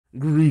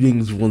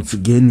Greetings once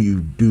again, you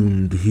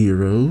doomed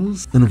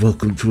heroes, and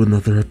welcome to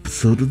another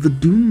episode of the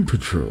Doom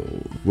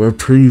Patrol, where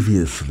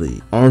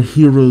previously, our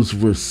heroes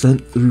were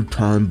sent through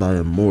time by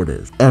a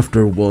mortis,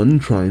 after one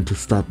trying to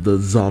stop the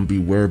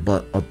zombie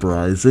werebutt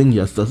uprising,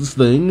 yes that's his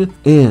thing,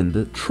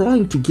 and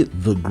trying to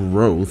get the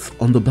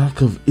growth on the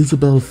back of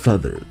Isabel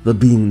Feather, the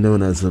being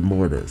known as a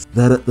mortis,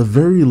 that at the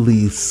very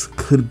least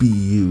could be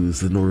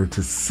used in order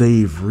to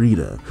save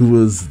Rita, who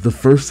was the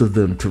first of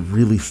them to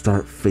really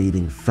start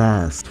fading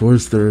fast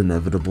towards their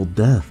inevitable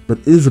death.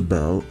 But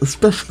Isabel,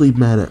 especially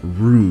mad at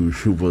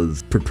Rouge, who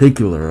was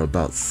particular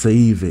about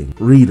saving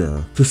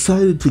Rita,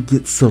 decided to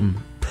get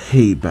some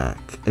payback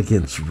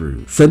against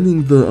Rouge,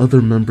 sending the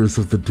other members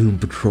of the Doom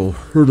Patrol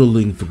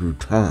hurtling through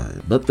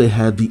time. But they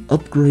had the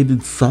upgraded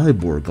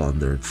cyborg on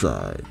their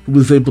side, who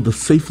was able to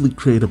safely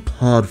create a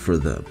pod for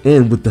them,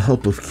 and with the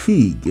help of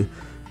Keeg,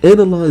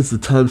 analyze the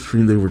time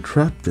stream they were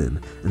trapped in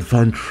and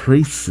find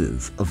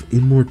traces of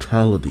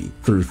immortality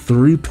through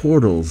 3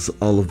 portals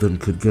all of them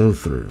could go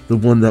through. The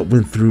one that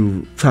went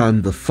through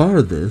time the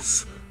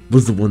farthest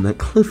was the one that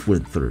Cliff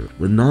went through,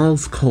 when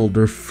Niles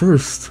Calder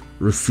first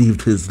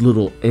received his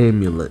little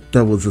amulet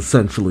that was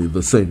essentially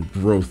the same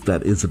growth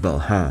that Isabel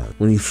had,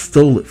 when he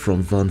stole it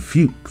from Von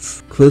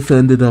Fuchs. Cliff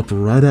ended up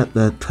right at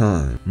that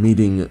time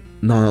meeting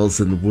Niles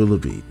and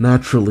Willoughby.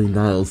 Naturally,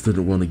 Niles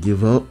didn't want to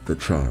give up the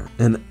charm,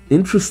 and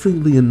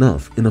interestingly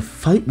enough, in a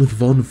fight with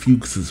Von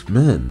Fuchs's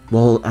men,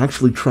 while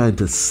actually trying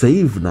to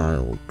save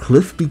Niles,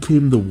 Cliff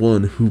became the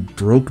one who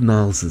broke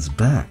Niles'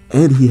 back,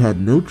 and he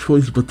had no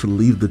choice but to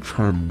leave the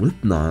charm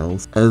with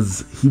Niles,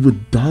 as he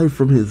would die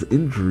from his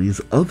injuries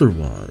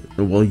otherwise.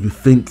 And while you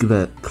think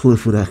that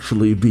Cliff would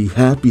actually be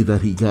happy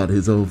that he got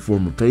his own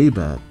form of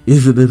payback,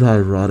 isn't it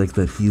ironic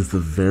that he's the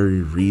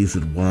very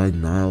reason why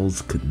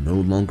Niles could no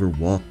longer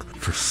walk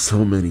for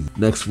so many?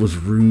 Next was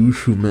Rouge,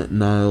 who met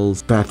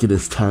Niles back in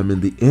his time in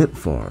the ant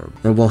farm,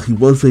 and while she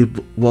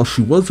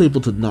was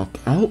able to knock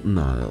out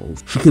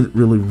Niles, she couldn't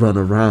really run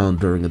around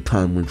during a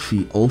time when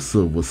she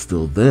also was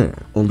still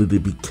there, only to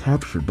be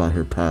captured by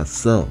her past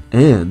self.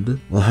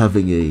 And while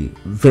having a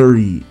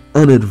very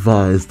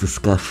unadvised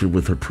discussion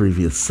with her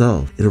previous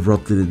self, it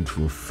erupted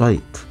into a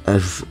fight,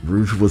 as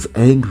Rouge was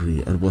angry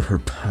at what her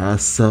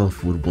past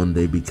self would one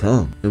day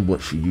become and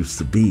what she used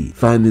to be,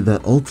 finding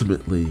that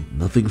ultimately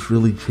nothing's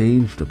really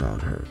changed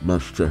about her,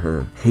 much to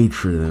her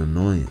hatred and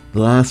annoyance.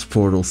 The last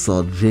portal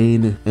saw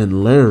Jane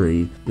and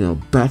Larry,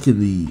 back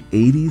in the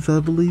 80s I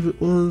believe it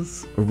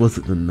was, or was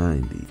it the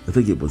 90s? I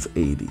think it was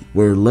 80,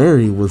 where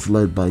Larry was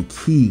led by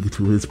Keeg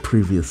to his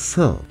previous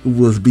self, who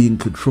was being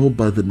controlled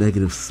by the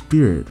negative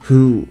spirit,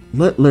 who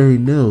let Larry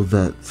know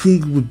that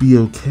Keeg would be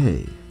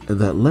okay, and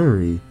that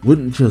Larry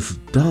wouldn't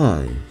just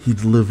die,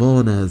 he'd live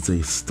on as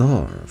a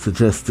star,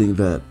 suggesting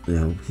that,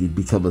 he'd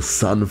become a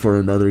sun for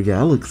another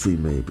galaxy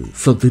maybe,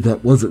 something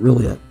that wasn't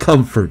really a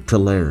comfort to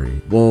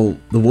Larry. Well,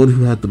 the one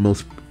who had the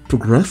most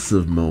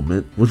progressive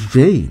moment was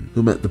Jane,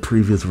 who met the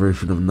previous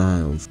version of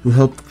Niles, who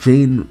helped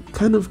Jane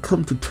kind of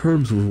come to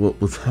terms with what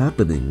was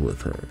happening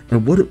with her,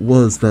 and what it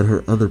was that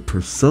her other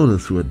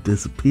personas who had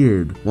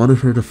disappeared wanted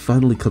her to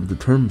finally come to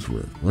terms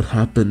with. What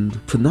happened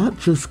to not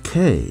just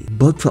Kay,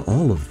 but to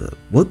all of them.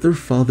 What their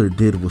father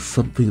did was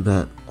something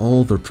that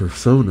all the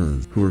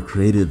personas who were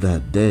created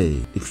that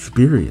day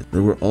experienced. They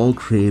were all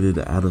created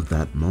out of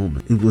that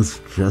moment. It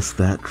was just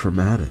that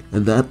traumatic.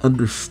 And that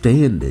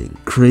understanding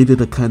created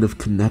a kind of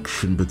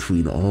connection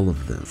between all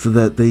of them, so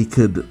that they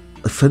could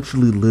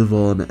essentially live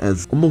on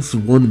as almost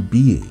one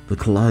being, the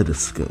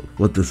kaleidoscope.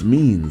 What this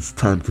means,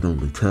 time can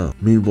only tell.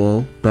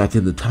 Meanwhile, back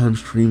in the time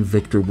stream,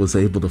 Victor was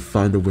able to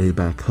find a way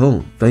back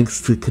home,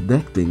 thanks to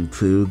connecting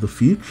to the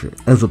future,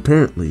 as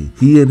apparently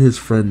he and his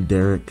friend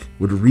Derek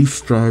would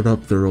restart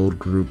up their old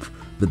group,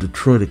 the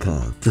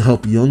Detroiticons, to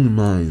help young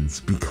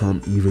minds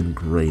become even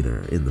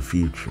greater in the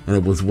future. And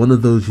it was one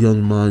of those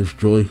young minds,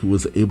 Joy, who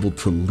was able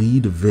to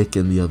lead Vic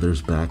and the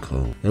others back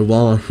home. And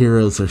while our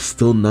heroes are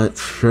still not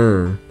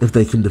sure if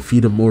they can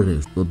defeat a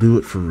mortis, they'll do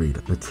it for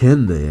Rita. But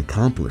can they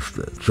accomplish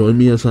this? Join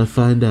me as I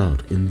find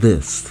out in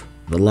this,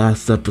 the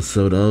last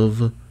episode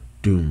of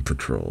Doom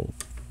Patrol.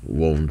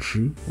 Won't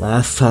you?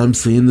 Last time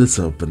seeing this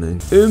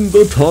opening in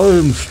the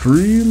time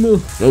stream.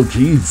 Oh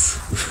jeez.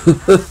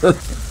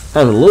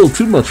 Having a little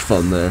too much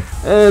fun there.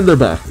 And they're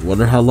back.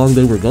 Wonder how long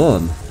they were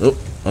gone.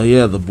 Oh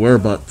yeah, the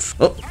werebutts.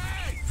 Oh,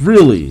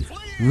 really?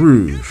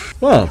 Rouge.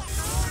 Wow.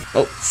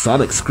 Oh,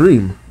 Sonic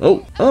Scream.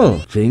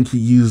 Oh, Jane can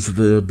use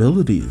the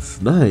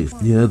abilities. Nice.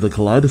 Yeah, the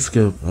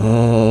kaleidoscope.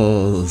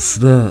 Oh,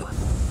 snap.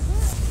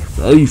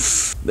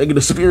 Nice.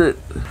 Negative spirit.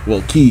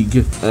 Well,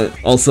 Keeg.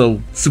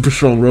 Also, super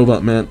strong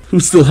robot man who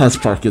still has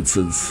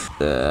Parkinson's.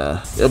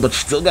 Yeah, but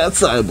still got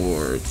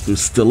Cyborg,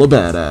 who's still a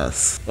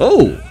badass.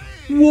 Oh.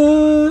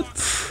 What?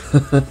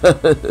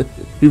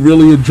 He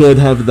really enjoyed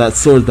having that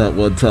sword that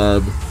one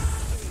time.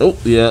 Oh,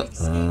 yeah.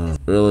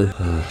 Really?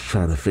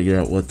 Trying to figure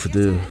out what to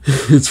do.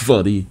 It's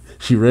funny.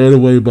 She ran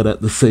away, but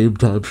at the same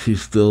time,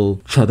 she's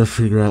still trying to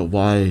figure out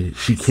why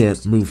she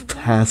can't move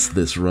past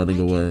this running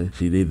away.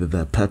 She needed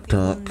that pep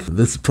talk.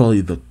 This is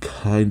probably the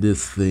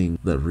kindest thing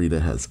that Rita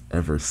has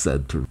ever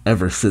said to her,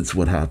 ever since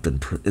what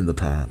happened in the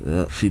past.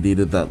 Yeah, she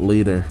needed that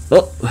leader.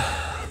 Oh,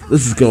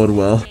 this is going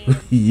well.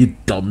 You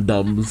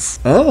dum-dums.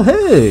 Oh,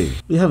 hey!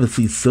 We haven't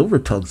seen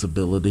Silvertongue's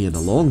ability in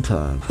a long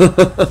time.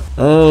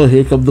 Oh,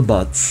 here come the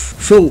butts.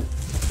 So,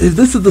 if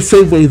this is the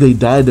same way they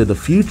died in the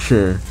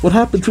future, what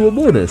happened to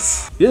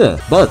Immortus? Yeah,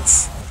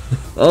 butts.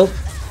 Well,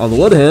 on the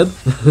one hand,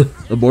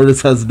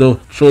 Immortus has no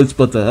choice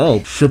but to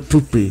help.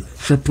 Shapoopy,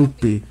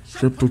 shapoopy,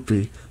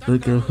 shapoopy. The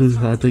girl who's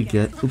hard to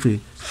get. Poopy,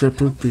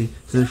 shapoopy,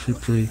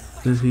 shapoopy.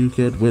 You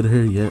can't win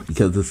her yet.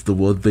 Because it's the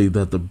one thing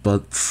that the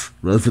butts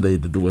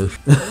resonated with.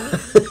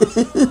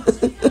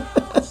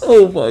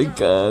 Oh my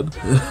god.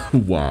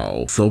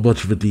 Wow. So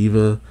much of a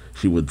diva.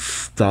 She would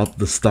stop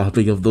the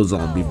stopping of those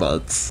zombie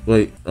butts.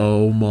 Wait.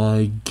 Oh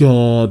my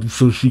god.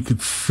 So she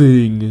could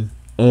sing.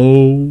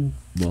 Oh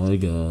my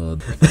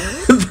god.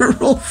 They're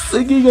all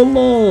singing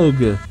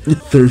along.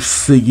 They're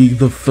singing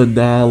the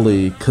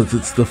finale. Because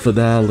it's the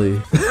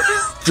finale.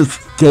 Just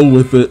go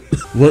with it.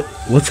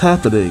 What's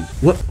happening?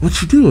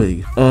 What you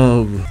doing?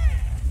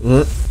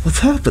 What's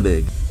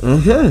happening?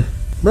 Okay.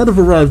 Might have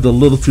arrived a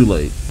little too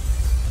late.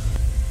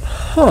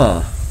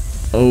 Huh.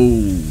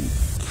 Okay.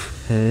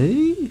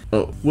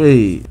 Oh,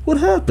 wait. What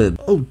happened?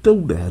 Oh,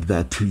 don't add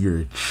that to your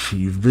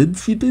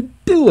achievements. You didn't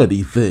do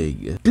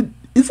anything. Did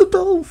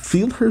Isabel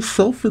feel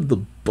herself in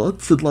the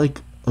butts in,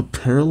 like, a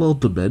parallel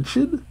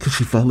dimension? Because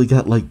she finally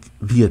got, like,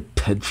 the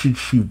attention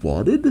she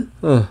wanted?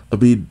 I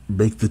mean,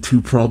 make the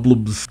two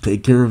problems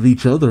take care of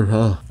each other,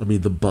 huh? I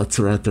mean, the butts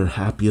are at their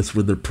happiest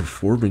when they're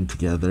performing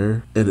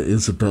together, and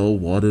Isabel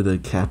wanted a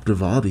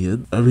captive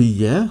audience. I mean,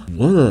 yeah,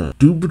 what a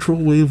Doom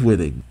Patrol way of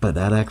winning, by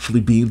not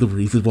actually being the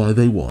reason why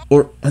they won.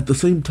 Or, at the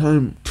same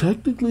time,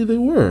 technically they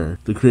were.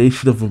 The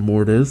creation of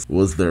Immortus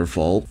was their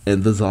fault,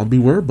 and the zombie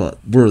werebutt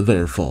were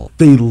their fault.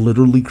 They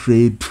literally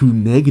created two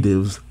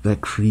negatives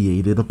that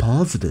created a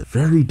positive.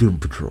 Very Doom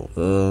Patrol.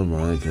 Oh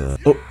my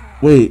god. Oh,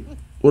 wait.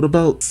 What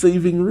about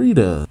saving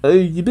Rita?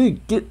 You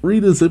didn't get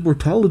Rita's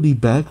immortality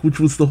back,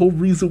 which was the whole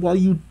reason why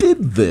you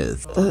did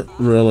this.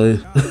 Really?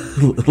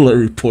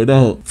 Larry point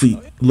out. See,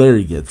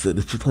 Larry gets it.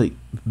 It's just like,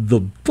 the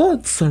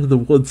butts are the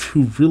ones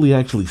who really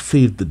actually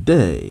saved the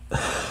day.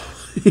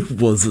 It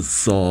was a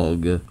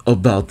song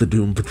about the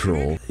Doom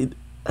Patrol.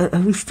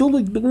 Are we still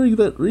ignoring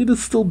that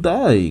Rita's still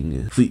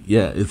dying? See,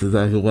 yeah, it's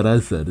exactly what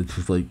I said. It's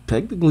just like,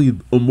 technically,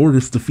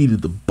 Immortus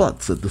defeated the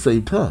butts at the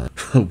same time.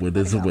 A win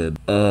is a win.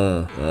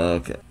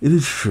 Okay. It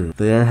is true.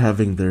 They are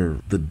having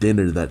the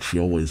dinner that she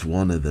always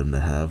wanted them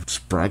to have. It's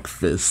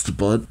breakfast,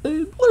 but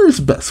Larry's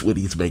best when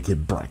he's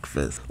making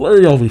breakfast.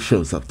 Larry always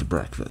shows up to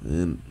breakfast.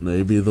 And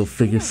maybe they'll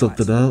figure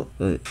something out.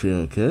 Wait, she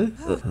okay?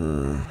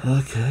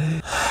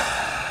 Okay.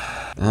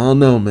 I don't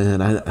know, man.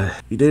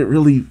 We didn't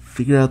really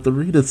figure out the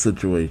Rita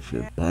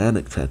situation.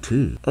 Bionic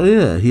tattoo. Oh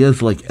yeah, he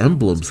has like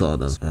emblems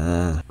on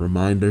him.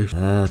 Reminders.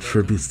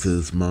 Tributes to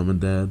his mom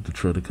and dad, the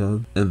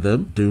Triticon. And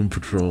them, Doom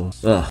Patrol.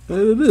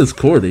 It is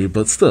corny,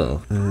 but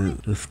still.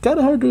 It's kind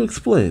of hard to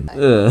explain.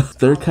 Yeah,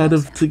 they're kind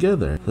of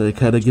together. They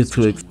kind of get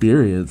to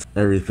experience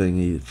everything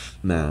each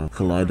now.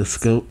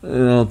 Kaleidoscope? I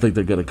don't think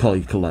they're gonna call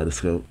you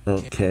Kaleidoscope.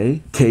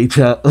 Okay.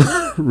 K-Chop?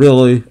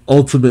 Really?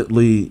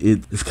 Ultimately,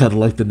 it's kind of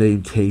like the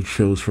name Kay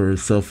chose for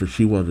herself, or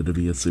she wanted to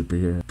be a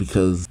superhero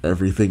because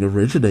everything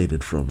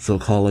originated from. So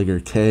calling her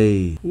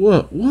Kay,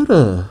 what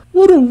a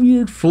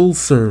weird full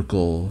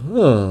circle.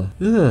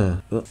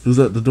 Yeah. Who's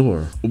at the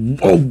door?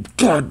 Oh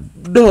God,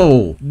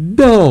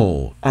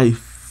 no! I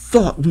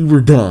thought we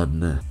were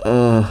done.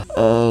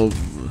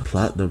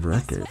 Platinum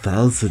record,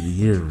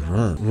 1,000-year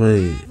run.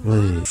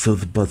 Wait. So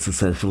the butts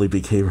essentially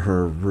became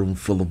her room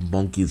full of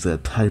monkeys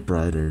at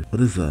typewriters.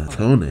 What is that?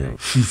 Toenail.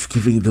 She's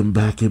giving them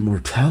back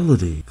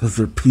immortality because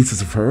they're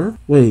pieces of her.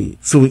 Wait,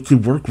 so it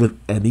can work with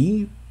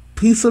any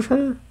piece of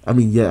her? I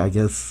mean, yeah, I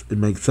guess it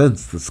makes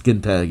sense. The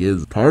skin tag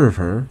is part of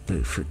her.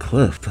 Wait, for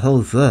Cliff, the hell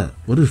is that?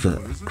 What is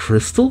that?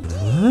 Crystal?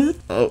 What?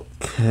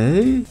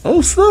 Okay.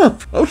 Oh,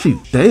 snap! Oh,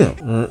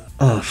 damn.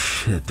 Oh,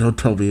 shit, don't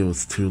tell me it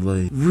was too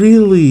late.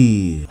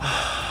 Really?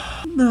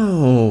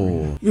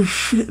 No, you're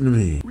shitting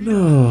me.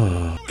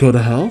 No. Go to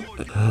hell?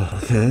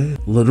 Okay.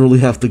 Literally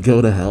have to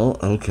go to hell?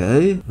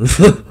 Okay.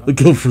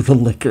 Go for the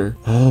liquor.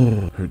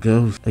 Oh, here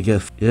goes. I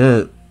guess,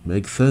 yeah.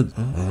 Makes sense.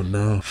 Oh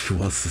no, she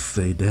wants to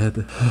stay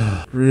dead.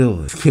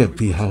 Really? This can't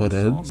be how it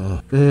ends.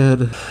 Oh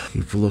man,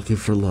 keep looking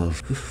for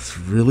love. This is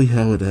really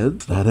how it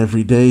ends? Not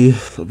every day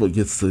someone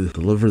gets to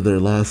deliver their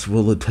last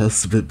will and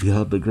testament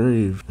beyond the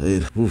grave.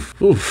 Hey, oof.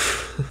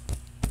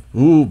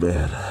 Ooh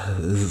man,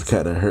 this is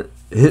kind of hurt.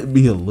 It hit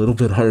me a little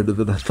bit harder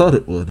than I thought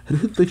it would. I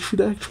didn't think she'd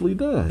actually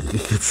die,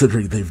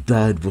 considering they've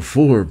died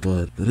before,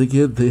 but then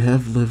again, they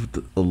have lived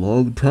a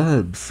long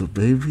time, so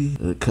maybe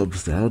when it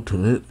comes down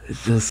to it,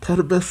 it's just kind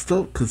of messed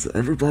up because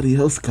everybody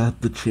else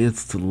got the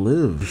chance to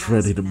live. Just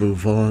ready to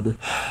move on.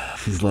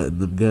 she's letting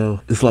them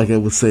go. It's like I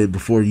was saying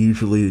before,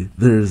 usually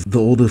there's the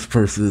oldest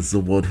person is the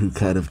one who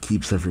kind of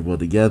keeps everyone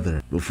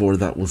together. Before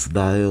that was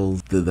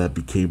Niles, then that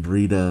became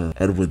Rita,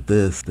 and with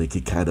this, they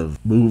can kind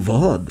of move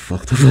on.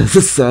 Fucked up as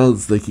it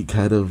sounds, they can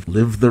kind of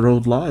live their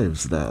own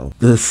lives now.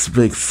 This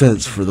makes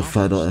sense for the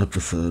final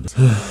episode.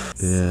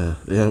 Yeah,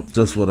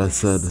 just what I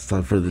said. It's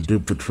time for the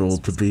Doom Patrol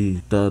to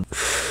be done.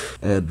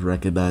 And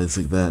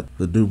recognizing that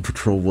the Doom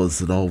Patrol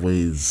wasn't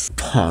always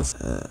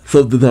positive.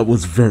 Something that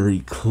was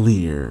very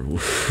clear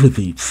with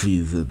each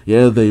season.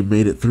 Yeah, they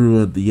made it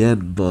through at the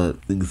end,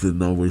 but things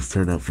didn't always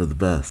turn out for the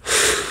best.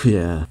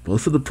 Yeah,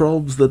 most of the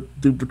problems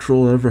that Doom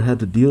Patrol ever had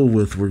to deal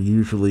with were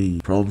usually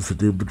problems that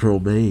Doom Patrol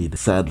made,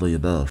 sadly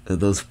enough.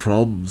 And those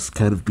problems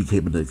kind of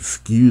became an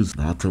excuse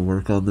not to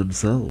work on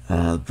themselves.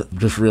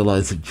 Just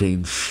realizing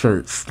Jane's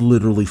shirt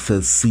literally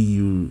says, "See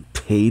you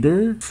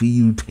tater?" See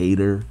you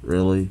tater,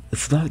 really?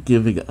 It's not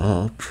giving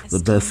up. The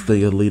best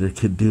thing a leader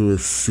can do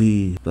is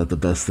see that the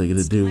best thing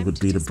to do would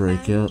be to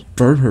break out.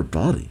 Burn her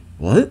body.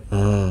 What?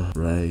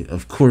 Right.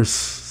 Of course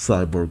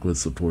Cyborg would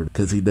support it,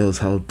 because he knows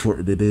how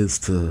important it is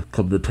to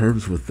come to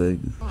terms with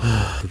things.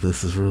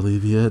 This is really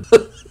the end.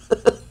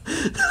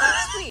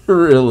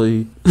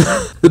 Really?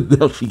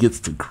 Now she gets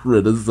to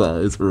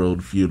criticize her own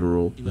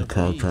funeral. The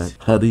compact.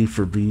 Honey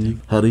for me.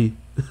 Honey.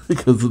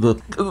 because of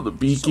the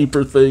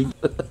beekeeper thing.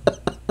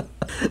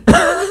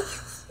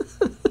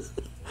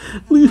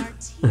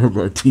 Her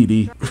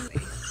martini.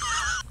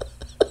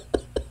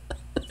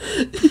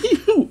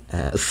 You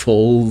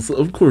assholes.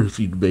 Of course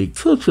you'd make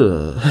such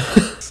a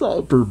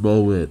somber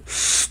moment.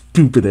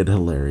 Stupid and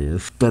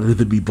hilarious. Better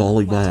than me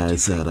bawling my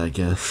eyes out, I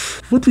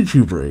guess. What did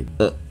you bring?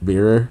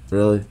 Mirror?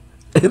 Really?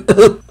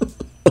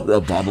 A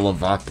bottle of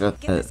vodka?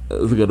 I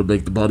was gonna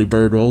make the body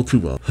burn all too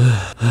well.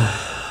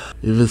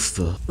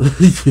 Vista.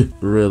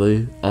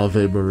 Really?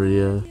 Ave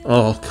Maria?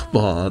 Oh, come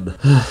on.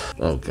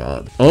 Oh,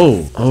 God.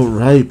 Oh,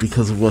 right,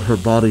 because of what her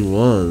body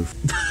was.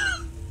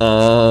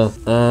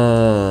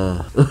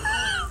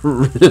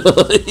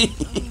 Really?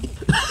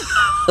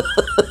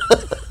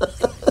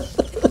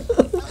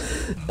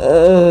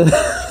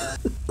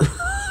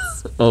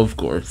 Of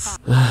course.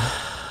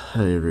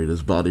 Hey,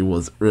 Rita's body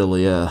wasn't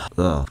really,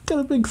 kind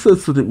of makes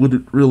sense that it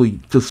wouldn't really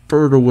just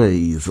burn away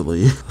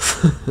easily.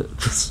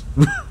 Just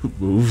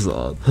moves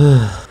on.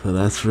 And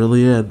that's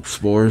really it.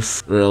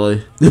 S'mores,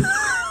 really?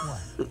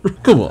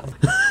 Come on.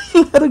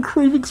 You had a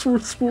cravings for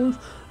s'mores?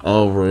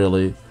 Oh,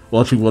 really?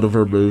 Watching one of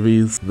her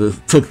movies? This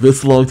took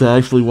this long to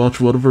actually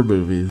watch one of her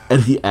movies.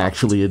 And he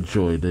actually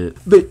enjoyed it.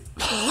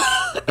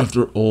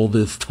 After all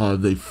this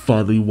time, they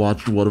finally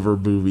watched one of her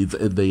movies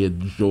and they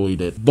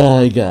enjoyed it.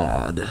 My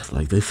God.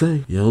 Like they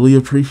say, you only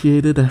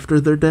appreciate it after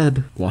they're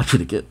dead. Watch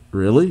it again.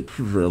 Really?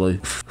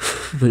 Really?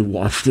 They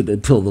watched it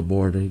until the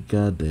morning.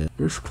 God damn.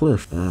 Where's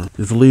Cliff?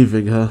 He's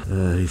leaving, huh?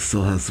 He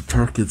still has the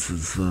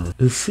Parkinson's, though.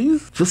 Is he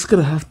just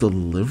gonna have to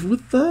live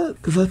with that?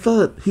 Because I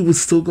thought he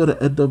was still gonna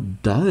end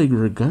up dying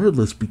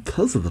regardless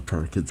because of the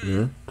Parkinson's.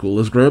 Yeah. Cool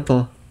as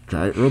Grandpa.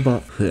 Giant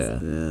robot.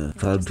 Yeah.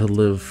 Time to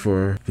live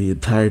for the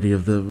entirety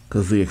of them,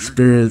 because the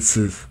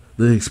experiences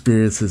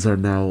are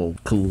now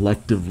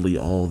collectively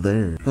all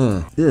there.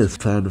 Yeah, it's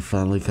time to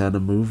finally kind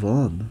of move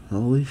on.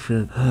 Holy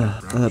shit.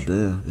 God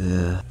damn.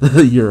 Yeah.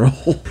 You're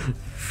whole.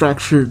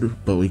 Fractured,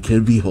 but we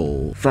can be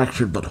whole.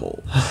 Fractured, but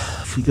whole.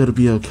 Is he gonna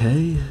be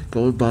okay?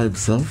 Going by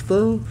himself,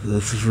 though?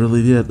 This is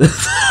really the end.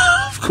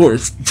 Of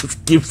course,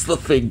 just gives the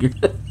finger.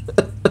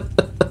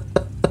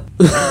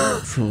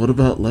 So what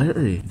about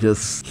Larry?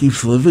 Just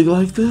keeps living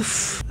like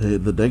this? Hey,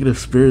 the negative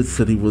spirit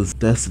said he was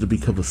destined to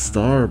become a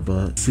star,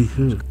 but see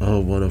who? Oh,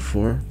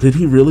 104? Did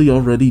he really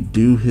already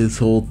do his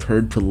whole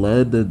turn to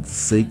lead and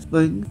sink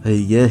thing? Hey,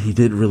 yeah, he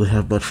didn't really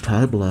have much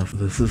time left.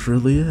 This is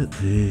really it.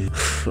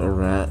 Jeez, a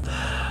rat.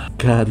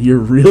 God, you're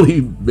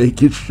really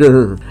making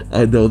sure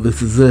I know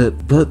this is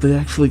it. But they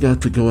actually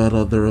got to go out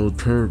on their own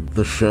terms.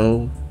 The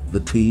show, the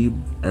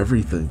team,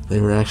 everything.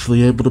 They were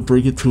actually able to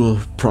bring it to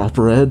a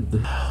proper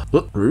end.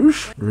 What,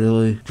 Rouge?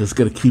 Really? Just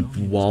gonna keep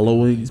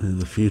wallowing?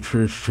 And the future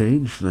has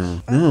changed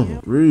now.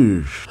 No,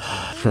 Rouge.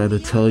 Trying to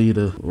tell you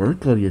to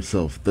work on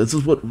yourself. This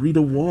is what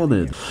Rita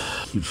wanted.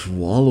 Keeps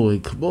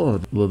wallowing. Come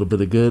on. A little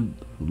bit of good,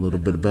 a little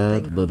bit of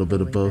bad, a little bit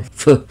of both.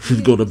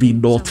 She's gonna be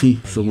naughty.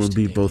 Someone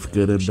be both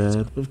good and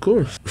bad. Of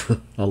course.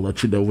 I'll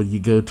let you know when you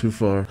go too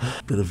far.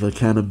 Bit of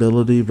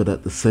accountability, but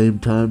at the same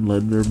time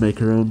letting her make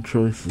her own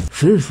choices.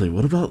 Seriously,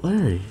 what about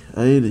Larry?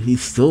 I mean,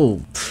 he's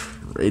still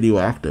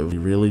radioactive. Did he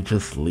really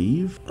just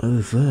leave? What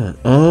is that?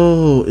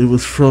 Oh, it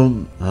was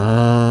from...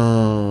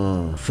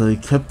 Oh, so he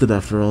kept it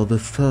after all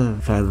this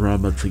time. Find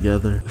Rama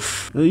together.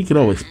 Well, you can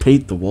always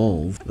paint the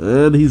walls.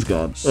 And he's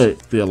gone. Wait,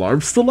 the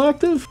alarm's still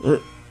active?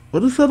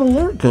 What is that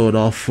alert going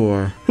off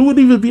for? Who would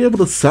even be able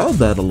to sound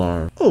that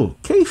alarm? Oh,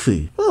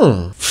 Casey.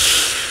 Oh.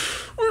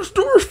 Where's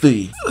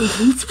Dorothy?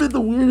 It's been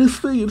the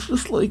weirdest thing. It's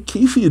just like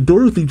Casey and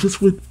Dorothy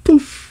just went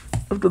poof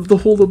after the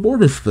whole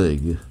Immortus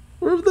thing.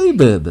 Where have they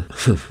been?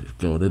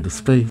 Going into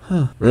space.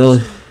 Huh.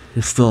 Really?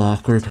 You're still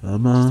awkward.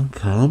 Come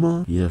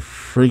on, you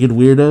friggin'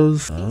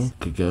 weirdos. Oh,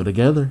 could go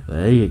together.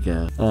 There you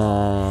go.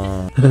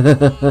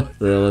 Aww.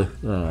 Really?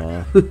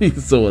 Aww.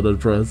 He's so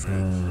unimpressed.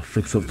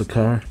 Fix up the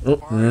car.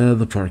 Oh, yeah,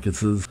 the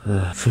Parkinson's.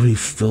 So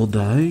he's still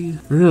dying?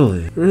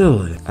 Really?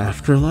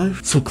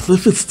 Afterlife? So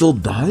Cliff is still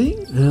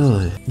dying?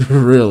 Really?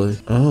 Really?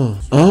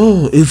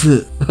 Oh, is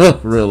it?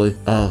 Really?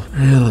 Oh,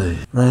 really?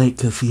 Right,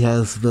 because he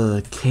has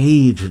the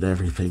cage and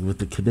everything with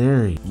the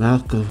canary.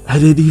 Malcolm. I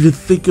didn't even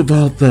think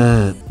about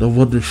that. No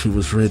wonder she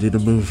was ready to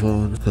move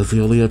on, because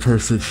the only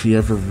person she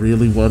ever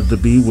really wanted to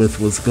be with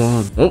was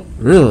gone. Oh,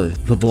 really?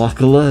 The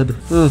block of lead.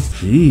 Oh,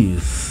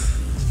 jeez.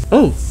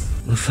 Oh,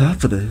 what's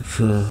happening?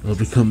 So they'll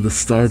become the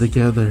star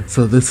together.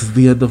 So this is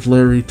the end of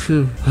Larry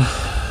too.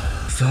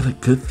 Is that a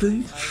good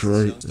thing?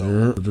 Detroit.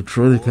 Yeah,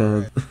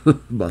 Detroiticon.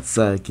 My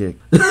sidekick.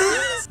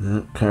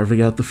 Yeah,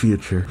 carving out the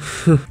future.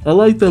 I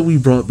like that we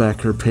brought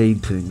back her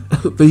painting.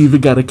 They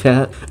even got a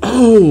cat.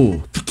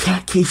 Oh, the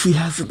cat Casey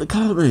has in the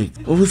comic.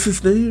 What was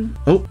his name?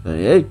 Oh,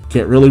 hey,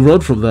 can't really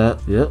run from that.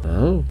 Yep.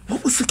 Oh,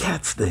 what was the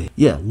cat's name?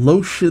 Yeah,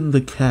 Lotion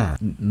the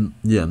cat.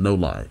 Yeah, no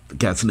lie. The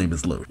cat's name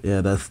is Lotion.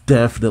 Yeah, that's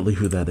definitely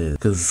who that is.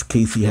 Because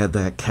Casey had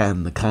that cat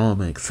in the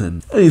comics,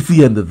 and it's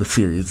the end of the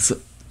series.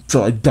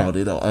 So I doubt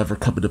it'll ever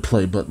come into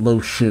play, but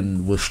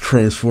Lotion was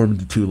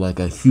transformed into like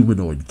a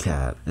humanoid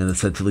cat and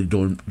essentially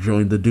joined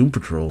the Doom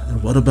Patrol.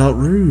 And what about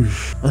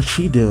Rouge? What's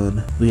she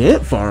doing? The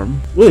ant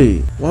farm?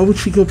 Wait, why would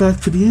she go back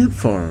to the ant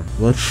farm?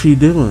 What's she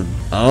doing?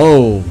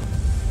 Oh,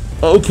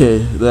 okay,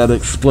 that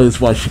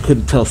explains why she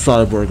couldn't tell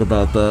Cyborg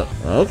about that.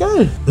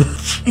 Okay,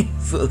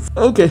 Jesus.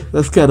 Okay,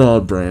 that's kind of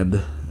on brand.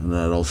 And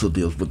that also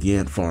deals with the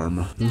ant farm.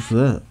 What's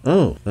that?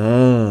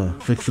 Oh,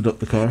 fixing up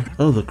the car.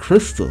 Oh, the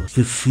crystal. You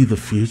can see the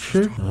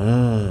future?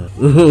 Oh,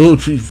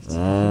 jeez.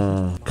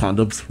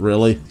 Condoms,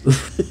 really?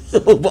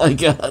 Oh my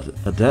god.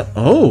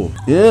 Oh,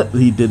 yeah,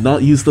 he did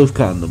not use those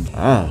condoms.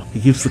 Wow, he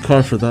keeps the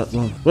car for that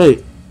long.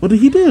 Wait. What did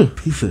he do?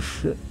 Piece of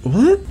shit.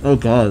 What? Oh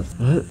god.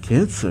 What?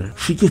 Cancer?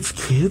 She gets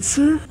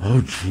cancer?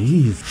 Oh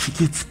jeez. She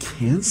gets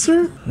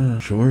cancer?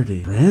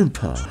 Jordy.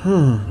 Grandpa.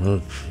 Huh.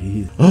 Oh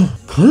jeez. Oh,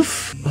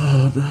 Cliff?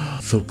 Oh no.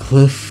 So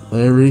Cliff,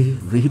 Larry,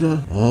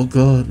 Rita, all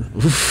gone.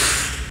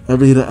 Oof. I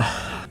mean,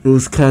 it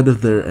was kind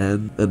of their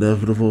end,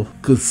 inevitable,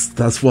 because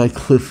that's why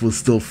Cliff was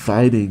still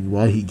fighting,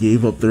 why he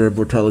gave up their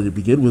immortality to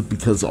begin with,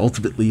 because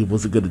ultimately it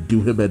wasn't going to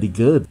do him any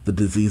good. The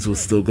disease was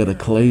still going to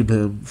claim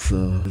him,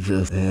 so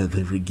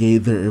they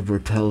regained their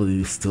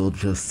immortality still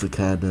just to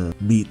kind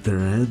of meet their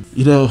end.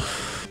 You know,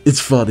 it's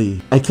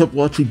funny. I kept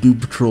watching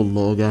Doom Patrol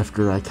long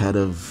after I kind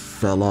of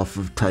fell off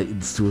of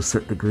Titans to a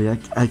certain degree.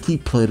 I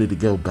keep planning to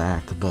go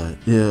back, but,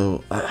 you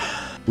know,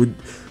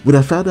 when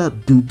I found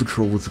out Doom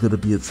Patrol was going to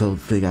be its own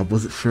thing, I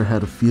wasn't sure how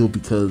to feel,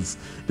 because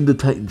in the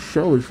Titans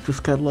show, it's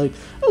just kind of like,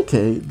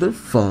 okay, they're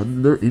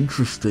fun, they're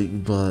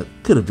interesting, but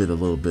could have been a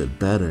little bit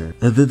better.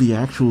 And then the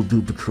actual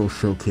Doom Patrol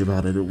show came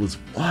out, and it was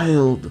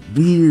wild,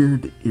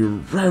 weird,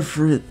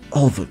 irreverent,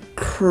 all the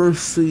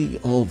cursing,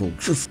 all the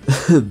just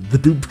the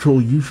Doom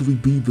Patrol usually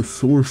being the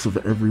source of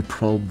every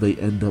problem they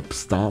end up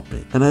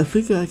stopping. And I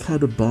think I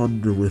kind of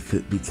bonded with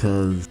it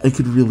because I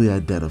could really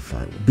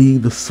identify with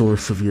being the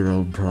source of your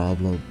own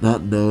problem,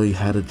 not knowing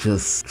how to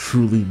just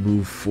truly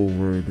move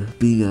forward,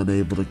 being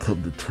unable to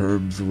come to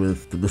terms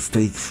with the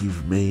mistakes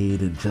you've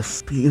made, and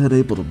just being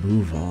unable to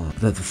move on.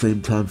 But at the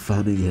same time,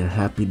 finding your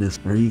happiness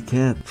where you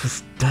can,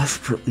 just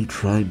desperately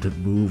trying to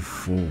move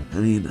forward. I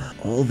mean,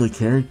 all the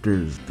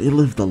characters, they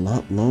lived a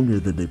lot longer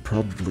than they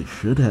probably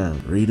should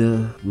have.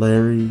 Rita,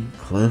 Larry,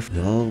 Cliff,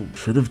 they all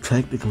should have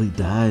technically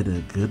died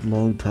a good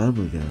long time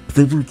ago. But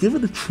they were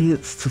given a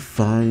chance to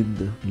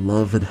find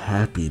love and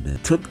happiness.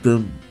 It took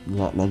them a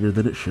lot longer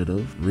than it should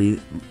have.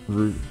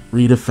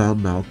 Rita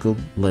found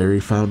Malcolm, Larry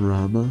found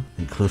Rama,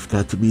 and Cliff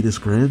got to meet his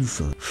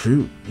grandson.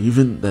 Shoot,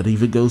 that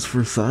even goes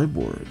for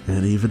Cyborg,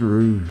 and even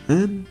Rouge,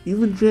 and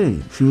even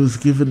Jane. She was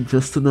given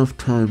just enough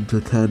time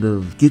to kind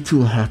of get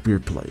to a happier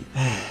place.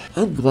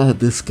 I'm glad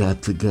this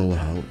got to go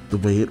out the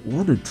way it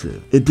wanted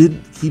to. It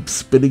didn't keep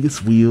spinning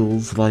its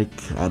wheels like,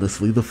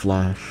 honestly, The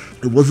Flash.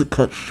 It wasn't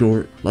cut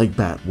short like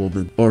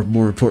Batwoman, or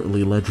more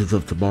importantly, Legends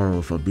of Tomorrow,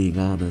 if I'm being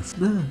honest.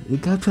 Nah,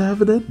 it got to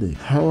have an ending.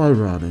 How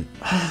ironic.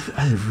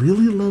 I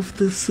really loved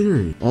this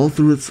series. All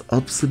through its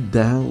ups and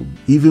downs,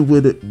 even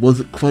when it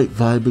wasn't quite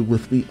vibing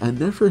with me, I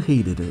never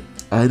hated it.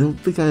 I don't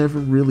think I ever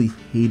really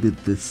hated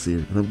this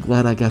series, and I'm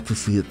glad I got to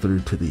see it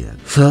through to the end.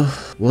 So,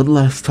 one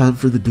last time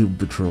for the Doom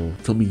Patrol.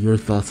 Tell me your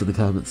thoughts in the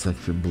comment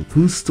section below.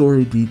 Whose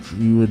story did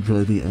you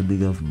enjoy the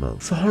ending of most?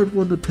 It's a hard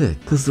one to pick,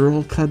 because they're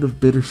all kind of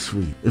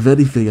bittersweet. If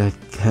anything, I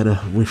kind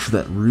of wish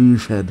that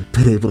Rouge had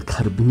been able to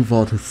kind of move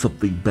on to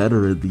something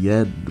better in the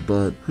end,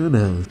 but who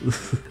knows?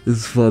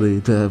 It's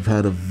funny to have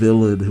had a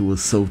villain who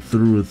was so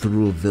through and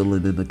through a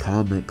villain in the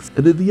comics,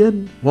 and in the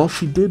end, while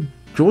she did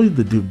joined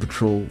the Doom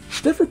Patrol,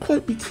 she never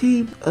quite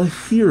became a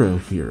hero.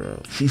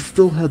 She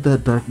still had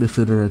that darkness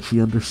in her and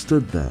she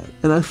understood that.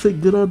 And I say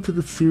good on to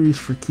the series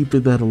for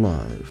keeping that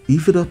alive.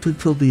 Even up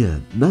until the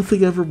end.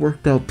 Nothing ever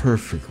worked out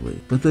perfectly,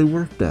 but they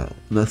worked out.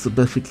 And that's the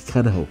best you can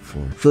kind of hope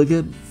for. So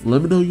again,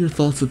 let me know your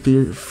thoughts and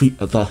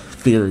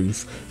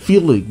theories,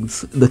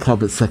 feelings in the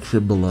comment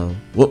section below.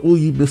 What will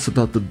you miss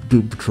about the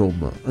Doom Patrol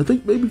mode? I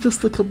think maybe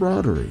just the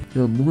camaraderie.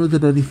 More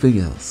than anything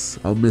else,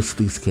 I'll miss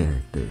these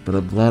characters. But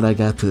I'm glad I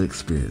got to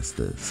experience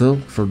this. So,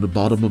 from the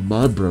bottom of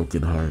my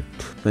broken heart,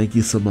 thank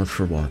you so much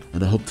for watching.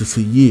 And I hope to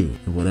see you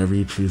in whatever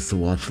you choose to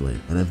watch later.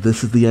 And if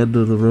this is the end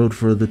of the road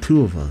for the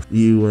two of us,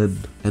 you and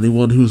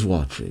anyone who's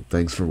watching,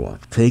 thanks for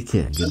watching. Take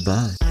care.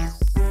 Goodbye.